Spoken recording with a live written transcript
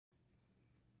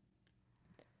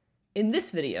In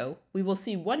this video, we will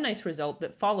see one nice result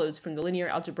that follows from the linear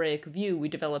algebraic view we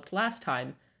developed last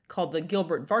time, called the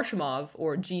Gilbert-Varshamov,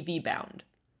 or GV bound.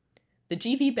 The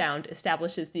GV bound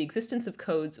establishes the existence of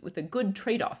codes with a good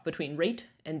trade-off between rate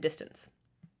and distance.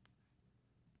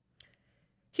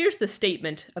 Here's the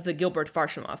statement of the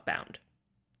Gilbert-Varshamov bound.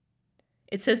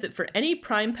 It says that for any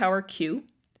prime power q,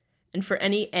 and for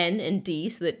any n and d,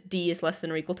 so that d is less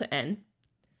than or equal to n,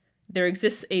 there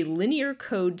exists a linear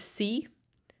code C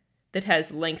that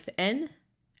has length n,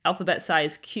 alphabet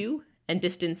size q, and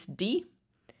distance d,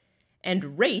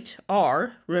 and rate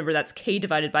r, remember that's k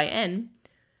divided by n,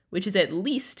 which is at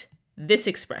least this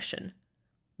expression,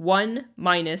 1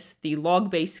 minus the log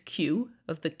base q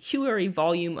of the q-ary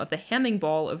volume of the Hamming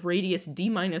ball of radius d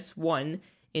minus 1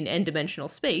 in n-dimensional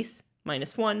space,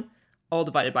 minus 1, all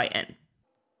divided by n.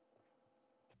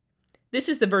 This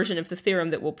is the version of the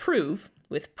theorem that we'll prove,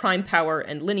 with prime power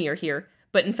and linear here,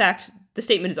 but in fact, the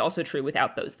statement is also true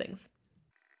without those things.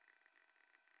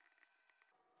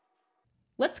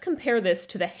 Let's compare this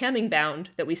to the Hamming bound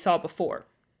that we saw before.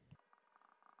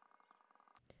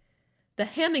 The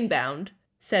Hamming bound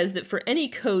says that for any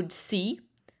code C,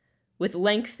 with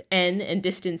length n and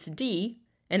distance d,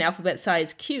 and alphabet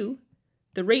size q,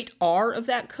 the rate r of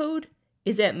that code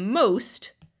is at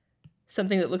most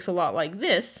something that looks a lot like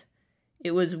this.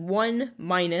 It was 1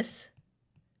 minus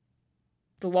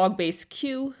the log base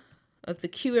q of the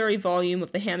q-ary volume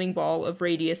of the Hamming ball of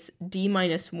radius d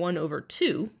minus 1 over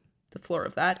 2, the floor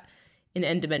of that, in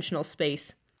n-dimensional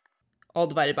space, all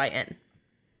divided by n.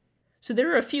 So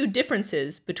there are a few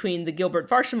differences between the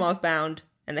Gilbert-Varshamov bound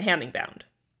and the Hamming bound.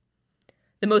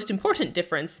 The most important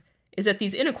difference is that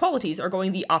these inequalities are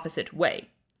going the opposite way.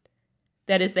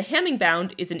 That is, the Hamming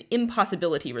bound is an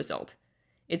impossibility result.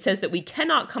 It says that we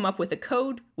cannot come up with a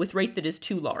code with rate that is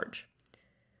too large.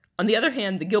 On the other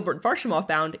hand, the Gilbert-Varshamov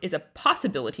bound is a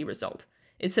possibility result.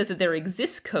 It says that there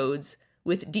exist codes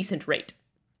with decent rate.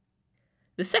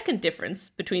 The second difference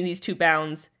between these two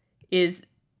bounds is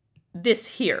this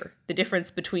here, the difference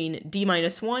between d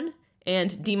minus 1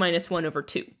 and d minus 1 over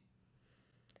 2.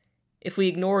 If we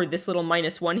ignore this little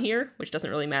minus 1 here, which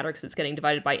doesn't really matter because it's getting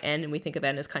divided by n and we think of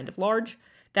n as kind of large,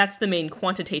 that's the main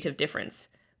quantitative difference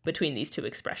between these two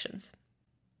expressions.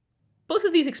 Both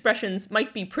of these expressions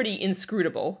might be pretty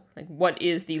inscrutable, like what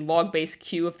is the log base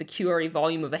q of the q-ary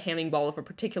volume of a Hamming ball of a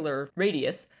particular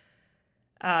radius,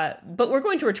 but we're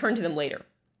going to return to them later.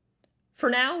 For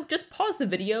now, just pause the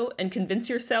video and convince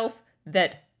yourself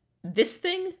that this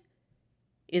thing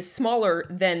is smaller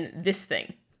than this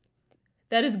thing.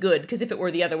 That is good, because if it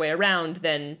were the other way around,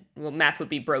 then, well, math would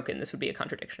be broken. This would be a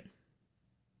contradiction.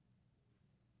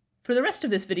 For the rest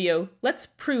of this video, let's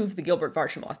prove the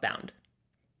Gilbert-Varshamov bound.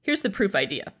 Here's the proof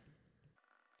idea.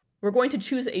 We're going to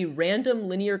choose a random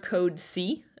linear code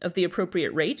C of the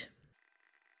appropriate rate,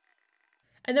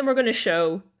 and then we're going to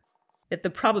show that the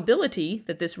probability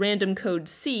that this random code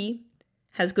C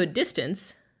has good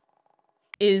distance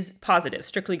is positive,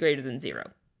 strictly greater than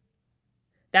 0.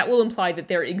 That will imply that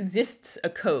there exists a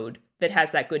code that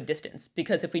has that good distance,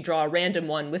 because if we draw a random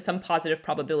one with some positive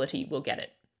probability, we'll get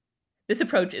it. This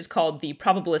approach is called the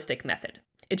probabilistic method.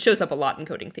 It shows up a lot in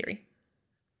coding theory.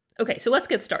 Okay, so let's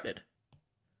get started.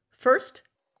 First,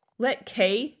 let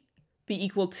k be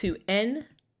equal to n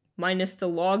minus the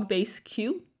log base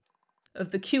q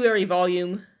of the q-ary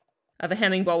volume of a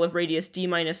Hamming ball of radius d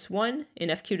minus 1 in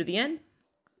fq to the n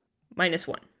minus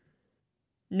 1.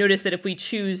 Notice that if we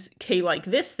choose k like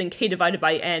this, then k divided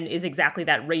by n is exactly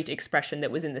that rate expression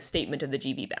that was in the statement of the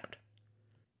GV bound.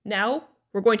 Now,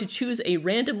 we're going to choose a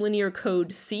random linear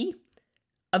code C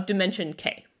of dimension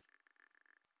k.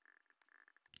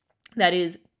 That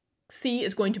is, C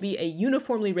is going to be a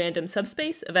uniformly random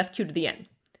subspace of fq to the n.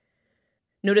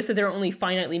 Notice that there are only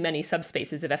finitely many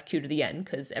subspaces of fq to the n,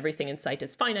 because everything in sight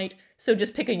is finite, so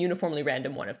just pick a uniformly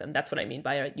random one of them. That's what I mean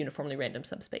by a uniformly random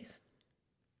subspace.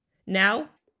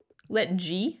 Now, let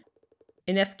G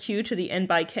in fq to the n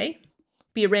by k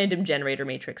be a random generator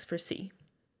matrix for C.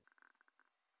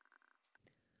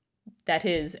 That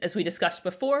is, as we discussed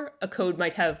before, a code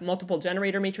might have multiple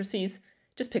generator matrices.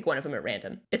 Just pick one of them at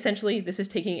random. Essentially, this is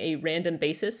taking a random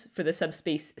basis for the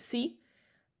subspace C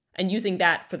and using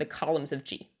that for the columns of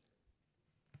G.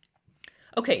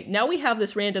 Okay, now we have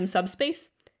this random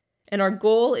subspace, and our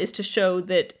goal is to show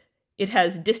that it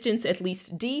has distance at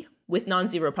least d with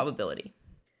non-zero probability.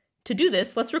 To do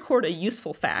this, let's record a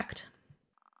useful fact.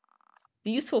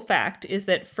 The useful fact is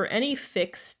that for any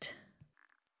fixed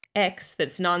x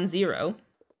that's non-zero,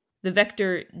 the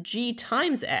vector g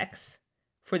times x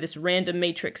for this random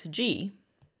matrix G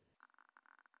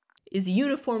is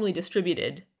uniformly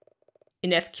distributed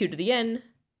in fq to the n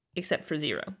except for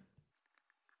 0.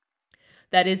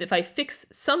 That is, if I fix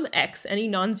some x, any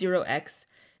non-zero x,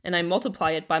 and I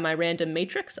multiply it by my random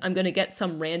matrix, I'm going to get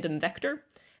some random vector.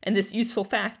 And this useful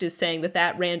fact is saying that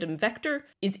that random vector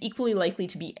is equally likely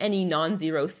to be any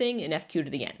non-zero thing in fq to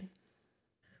the n.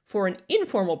 For an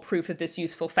informal proof of this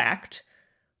useful fact,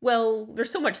 well,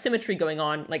 there's so much symmetry going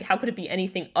on, like how could it be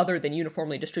anything other than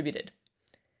uniformly distributed?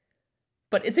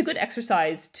 But it's a good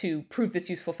exercise to prove this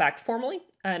useful fact formally,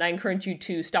 and I encourage you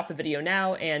to stop the video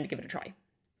now and give it a try.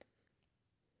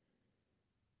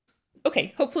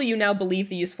 Okay, hopefully you now believe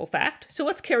the useful fact, so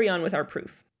let's carry on with our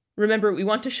proof. Remember, we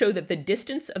want to show that the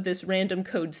distance of this random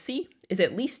code C is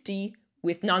at least d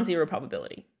with non-zero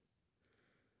probability.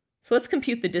 So let's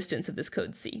compute the distance of this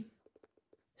code C.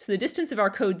 So the distance of our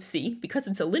code C, because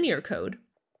it's a linear code,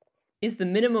 is the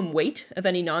minimum weight of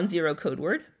any non-zero code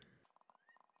word.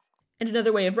 And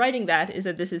another way of writing that is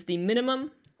that this is the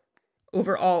minimum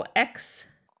over all x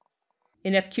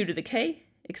in fq to the k,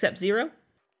 except 0,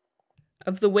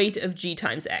 of the weight of g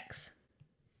times x.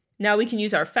 Now we can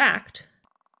use our fact.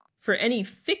 For any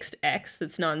fixed x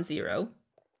that's non-zero,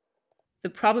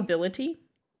 the probability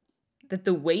that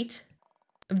the weight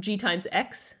of g times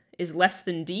x is less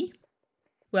than d,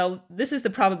 well, this is the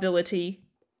probability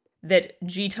that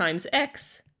g times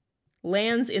x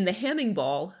lands in the Hamming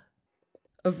ball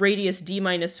of radius d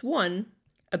minus 1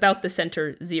 about the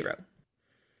center 0.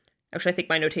 Actually, I think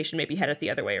my notation maybe had it the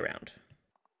other way around.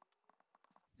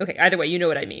 Okay, either way, you know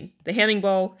what I mean. The Hamming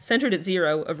ball centered at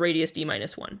 0 of radius d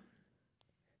minus 1.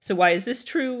 So why is this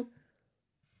true?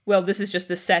 Well, this is just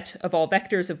the set of all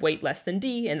vectors of weight less than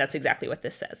d, and that's exactly what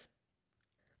this says.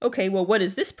 Okay, well, what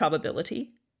is this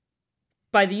probability?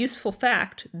 By the useful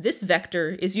fact, this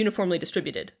vector is uniformly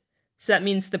distributed. So that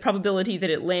means the probability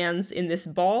that it lands in this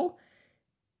ball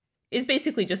is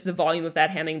basically just the volume of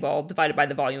that Hamming ball divided by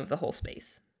the volume of the whole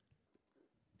space.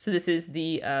 So this is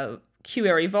the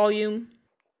Q-area volume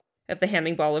of the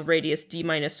Hamming ball of radius d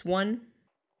minus 1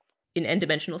 in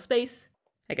n-dimensional space.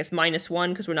 I guess minus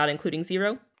 1 because we're not including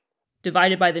 0,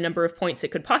 divided by the number of points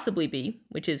it could possibly be,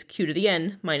 which is q to the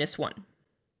n minus 1.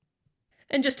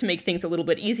 And just to make things a little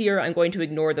bit easier, I'm going to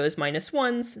ignore those minus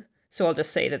 1s, so I'll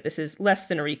just say that this is less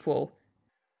than or equal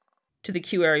to the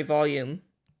Q-area volume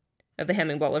of the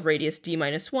Hamming ball of radius d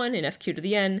minus 1 in fq to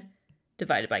the n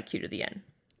divided by q to the n.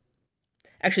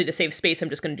 Actually, to save space, I'm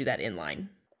just going to do that in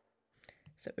line.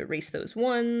 So erase those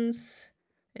 1s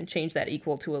and change that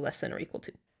equal to a less than or equal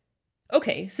to.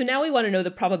 Okay, so now we want to know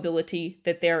the probability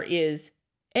that there is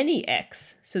any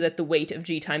x so that the weight of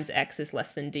g times x is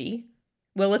less than d.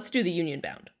 Well, let's do the union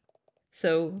bound.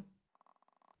 So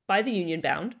by the union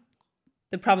bound,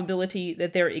 the probability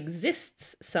that there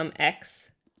exists some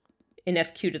x in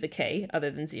fq to the k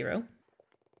other than 0,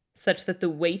 such that the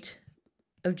weight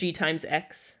of g times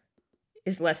x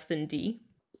is less than d.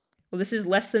 Well, this is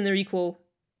less than or equal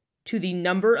to the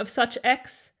number of such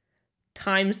x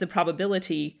times the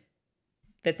probability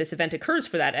that this event occurs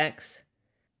for that x.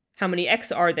 How many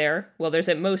x are there? Well, there's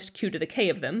at most q to the k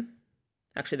of them.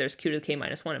 Actually, there's q to the k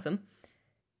minus 1 of them.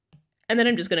 And then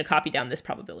I'm just going to copy down this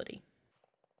probability.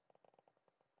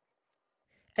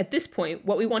 At this point,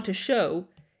 what we want to show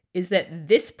is that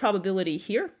this probability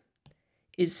here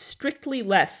is strictly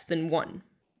less than 1.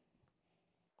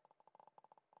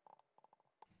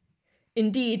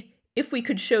 Indeed, if we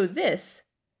could show this,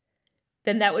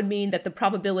 then that would mean that the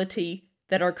probability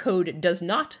that our code does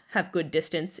not have good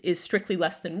distance is strictly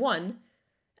less than 1,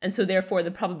 and so therefore the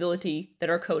probability that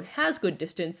our code has good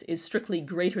distance is strictly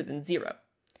greater than 0.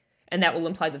 And that will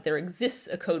imply that there exists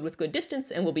a code with good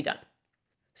distance, and we'll be done.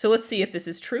 So let's see if this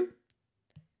is true.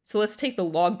 So let's take the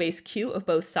log base q of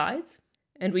both sides,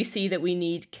 and we see that we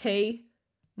need k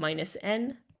minus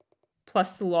n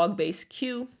plus the log base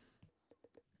q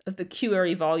of the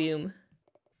Q-area volume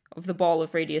of the ball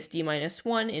of radius d minus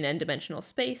 1 in n-dimensional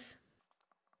space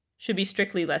should be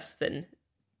strictly less than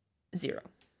 0.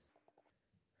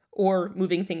 Or,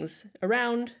 moving things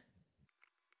around,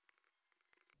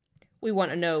 we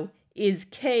want to know, is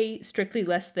k strictly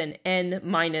less than n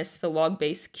minus the log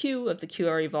base q of the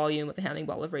Q-area volume of the Hamming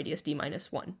ball of radius d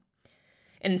minus 1?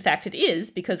 And in fact it is,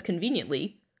 because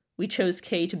conveniently, we chose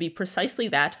k to be precisely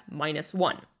that, minus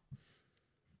 1.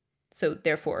 So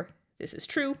therefore, this is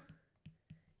true.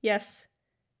 Yes.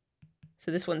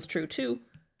 So this one's true too.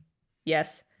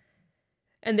 Yes.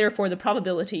 And therefore the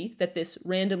probability that this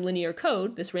random linear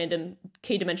code, this random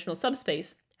k-dimensional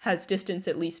subspace, has distance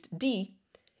at least d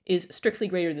is strictly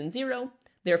greater than 0,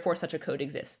 therefore such a code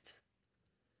exists.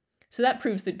 So that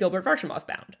proves the Gilbert-Varshamov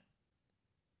bound.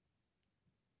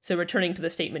 So returning to the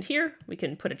statement here, we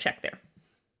can put a check there.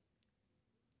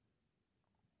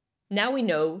 Now we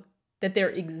know that there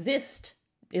exist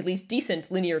at least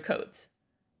decent linear codes.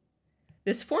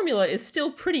 This formula is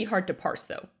still pretty hard to parse,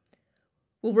 though.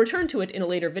 We'll return to it in a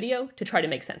later video to try to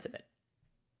make sense of it.